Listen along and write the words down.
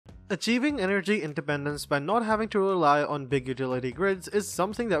Achieving energy independence by not having to rely on big utility grids is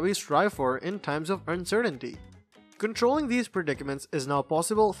something that we strive for in times of uncertainty. Controlling these predicaments is now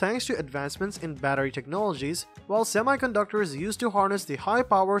possible thanks to advancements in battery technologies, while semiconductors used to harness the high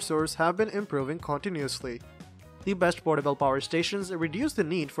power source have been improving continuously. The best portable power stations reduce the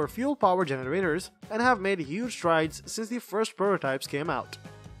need for fuel power generators and have made huge strides since the first prototypes came out.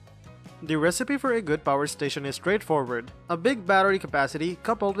 The recipe for a good power station is straightforward. A big battery capacity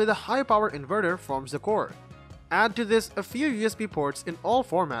coupled with a high power inverter forms the core. Add to this a few USB ports in all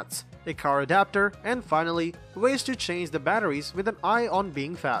formats, a car adapter, and finally, ways to change the batteries with an eye on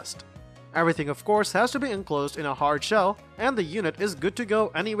being fast. Everything of course has to be enclosed in a hard shell, and the unit is good to go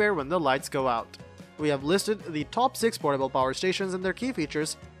anywhere when the lights go out. We have listed the top 6 portable power stations and their key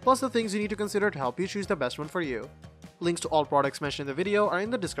features, plus the things you need to consider to help you choose the best one for you. Links to all products mentioned in the video are in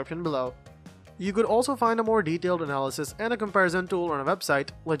the description below. You could also find a more detailed analysis and a comparison tool on our website,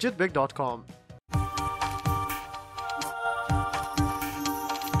 legitbig.com.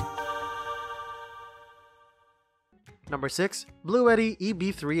 Number 6. Bluetti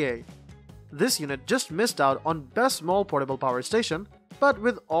EB3A. This unit just missed out on best small portable power station, but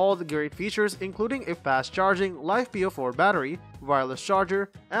with all the great features including a fast charging LiFePO4 battery, wireless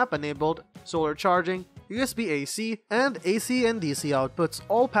charger, app-enabled, solar charging, USB AC, and AC and DC outputs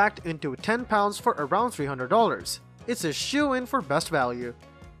all packed into 10 pounds for around $300. It's a shoo-in for best value.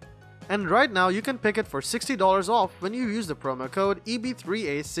 And right now you can pick it for $60 off when you use the promo code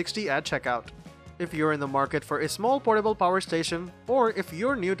EB3A60 at checkout. If you're in the market for a small portable power station, or if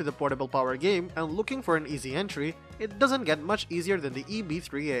you're new to the portable power game and looking for an easy entry, it doesn't get much easier than the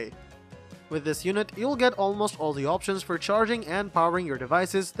EB3A. With this unit, you'll get almost all the options for charging and powering your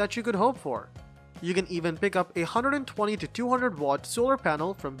devices that you could hope for. You can even pick up a 120 to 200 watt solar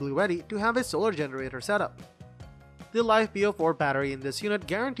panel from Bluetti to have a solar generator setup. The LiFePO4 battery in this unit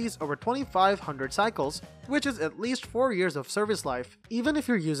guarantees over 2500 cycles, which is at least 4 years of service life, even if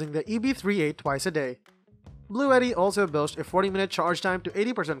you're using the EB3A twice a day. Bluetti also boasts a 40-minute charge time to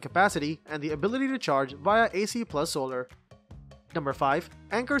 80% capacity and the ability to charge via AC plus solar. Number 5.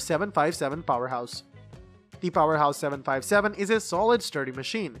 Anker 757 PowerHouse. The PowerHouse 757 is a solid, sturdy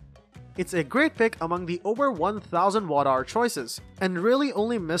machine. It's a great pick among the over 1000 watt-hour choices, and really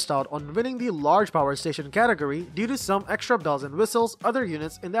only missed out on winning the large power station category due to some extra bells and whistles other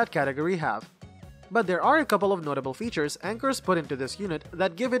units in that category have. But there are a couple of notable features Anker's put into this unit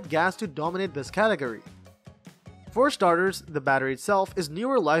that give it gas to dominate this category. For starters, the battery itself is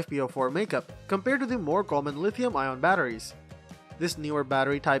newer LiFePO4 makeup compared to the more common lithium-ion batteries. This newer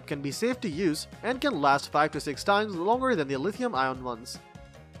battery type can be safe to use and can last 5 to 6 times longer than the lithium-ion ones.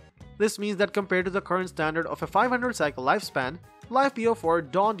 This means that compared to the current standard of a 500 cycle lifespan,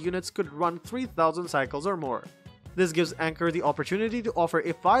 LiFePO4 donned units could run 3000 cycles or more. This gives Anker the opportunity to offer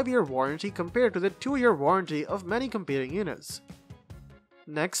a 5-year warranty compared to the 2-year warranty of many competing units.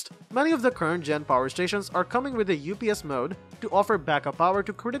 Next, many of the current gen power stations are coming with a UPS mode to offer backup power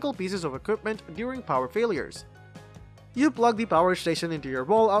to critical pieces of equipment during power failures. You plug the power station into your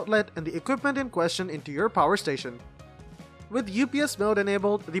wall outlet and the equipment in question into your power station. With UPS mode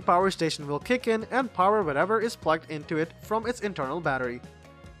enabled, the power station will kick in and power whatever is plugged into it from its internal battery.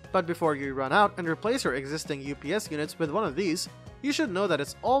 But before you run out and replace your existing UPS units with one of these, you should know that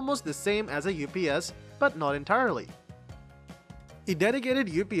it's almost the same as a UPS, but not entirely. A dedicated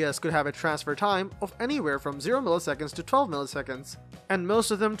UPS could have a transfer time of anywhere from 0 milliseconds to 12 milliseconds, and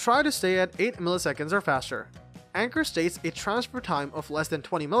most of them try to stay at 8 milliseconds or faster. Anker states a transfer time of less than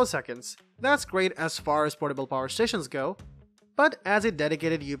 20 milliseconds. That's great as far as portable power stations go, but as a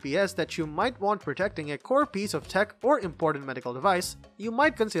dedicated UPS that you might want protecting a core piece of tech or important medical device, you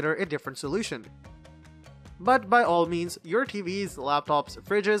might consider a different solution. But by all means, your TVs, laptops,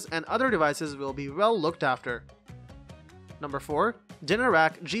 fridges, and other devices will be well looked after. Number 4.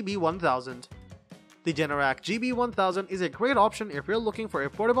 Generac GB1000. The Generac GB1000 is a great option if you're looking for a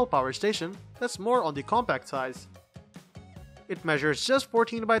portable power station that's more on the compact size. It measures just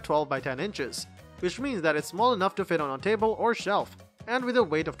 14 by 12 by 10 inches, which means that it's small enough to fit on a table or shelf, and with a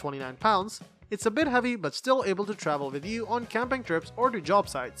weight of 29 pounds, it's a bit heavy but still able to travel with you on camping trips or to job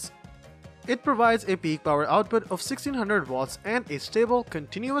sites. It provides a peak power output of 1600 watts and a stable,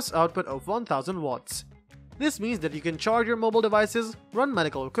 continuous output of 1000 watts. This means that you can charge your mobile devices, run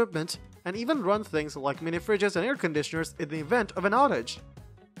medical equipment, and even run things like mini fridges and air conditioners in the event of an outage.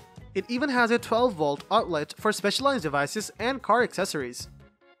 It even has a 12-volt outlet for specialized devices and car accessories.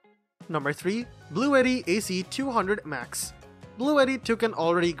 Number 3. Bluetti AC200MAX. Bluetti took an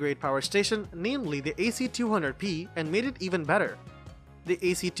already great power station, namely the AC200P, and made it even better. The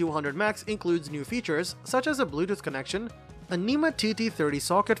AC200MAX includes new features such as a Bluetooth connection, a NEMA TT30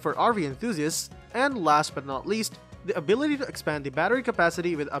 socket for RV enthusiasts, and last but not least, the ability to expand the battery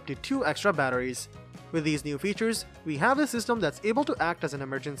capacity with up to 2 extra batteries. With these new features, we have a system that's able to act as an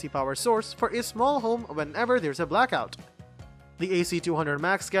emergency power source for a small home whenever there's a blackout. The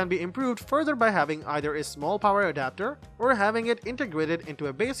AC200MAX can be improved further by having either a small power adapter or having it integrated into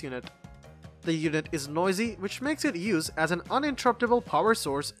a base unit. The unit is noisy, which makes it use as an uninterruptible power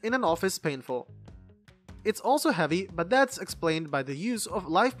source in an office painful. It's also heavy, but that's explained by the use of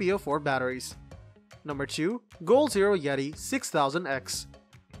LiFePO4 batteries. Number 2. Gold Zero Yeti 6000X.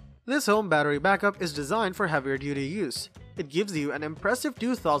 This home battery backup is designed for heavier duty use. It gives you an impressive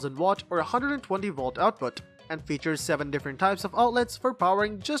 2000 watt or 120 volt output and features 7 different types of outlets for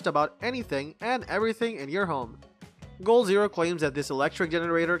powering just about anything and everything in your home. Gold Zero claims that this electric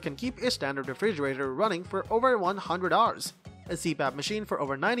generator can keep a standard refrigerator running for over 100 hours, a CPAP machine for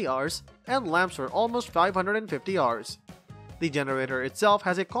over 90 hours, and lamps for almost 550 hours. The generator itself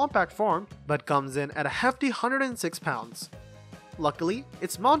has a compact form but comes in at a hefty 106 pounds. Luckily,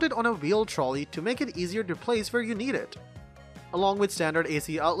 it's mounted on a wheeled trolley to make it easier to place where you need it. Along with standard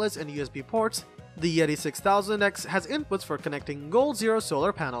AC outlets and USB ports, the Yeti 6000X has inputs for connecting Gold Zero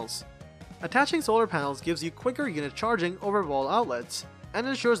solar panels. Attaching solar panels gives you quicker unit charging over wall outlets and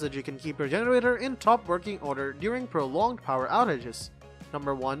ensures that you can keep your generator in top working order during prolonged power outages.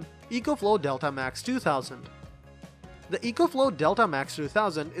 Number 1. Ecoflow Delta Max 2000. The Ecoflow Delta Max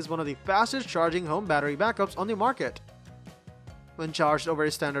 2000 is one of the fastest charging home battery backups on the market. When charged over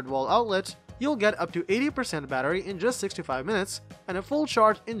a standard wall outlet, you'll get up to 80% battery in just 65 minutes and a full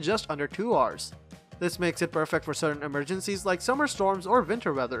charge in just under 2 hours. This makes it perfect for certain emergencies like summer storms or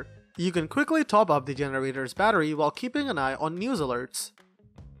winter weather. You can quickly top up the generator's battery while keeping an eye on news alerts.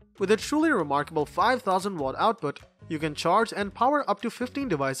 With a truly remarkable 5000 watt output, you can charge and power up to 15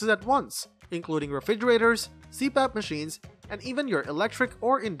 devices at once, including refrigerators, CPAP machines, and even your electric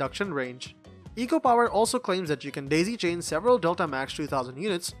or induction range. EcoPower also claims that you can daisy chain several Delta Max 2000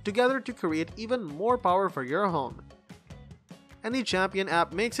 units together to create even more power for your home. And the Champion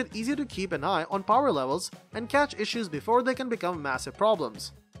app makes it easy to keep an eye on power levels and catch issues before they can become massive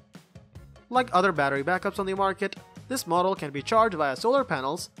problems. Like other battery backups on the market, this model can be charged via solar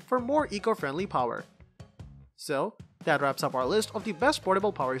panels for more eco-friendly power. So, that wraps up our list of the best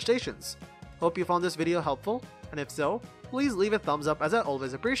portable power stations. Hope you found this video helpful, and if so, please leave a thumbs up as I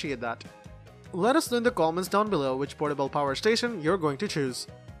always appreciate that. Let us know in the comments down below which portable power station you're going to choose.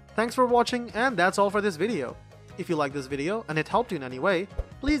 Thanks for watching, and that's all for this video. If you like this video and it helped you in any way,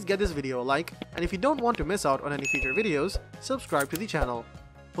 please get this video a like, and if you don't want to miss out on any future videos, subscribe to the channel.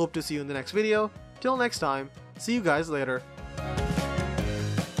 Hope to see you in the next video. Till next time, see you guys later.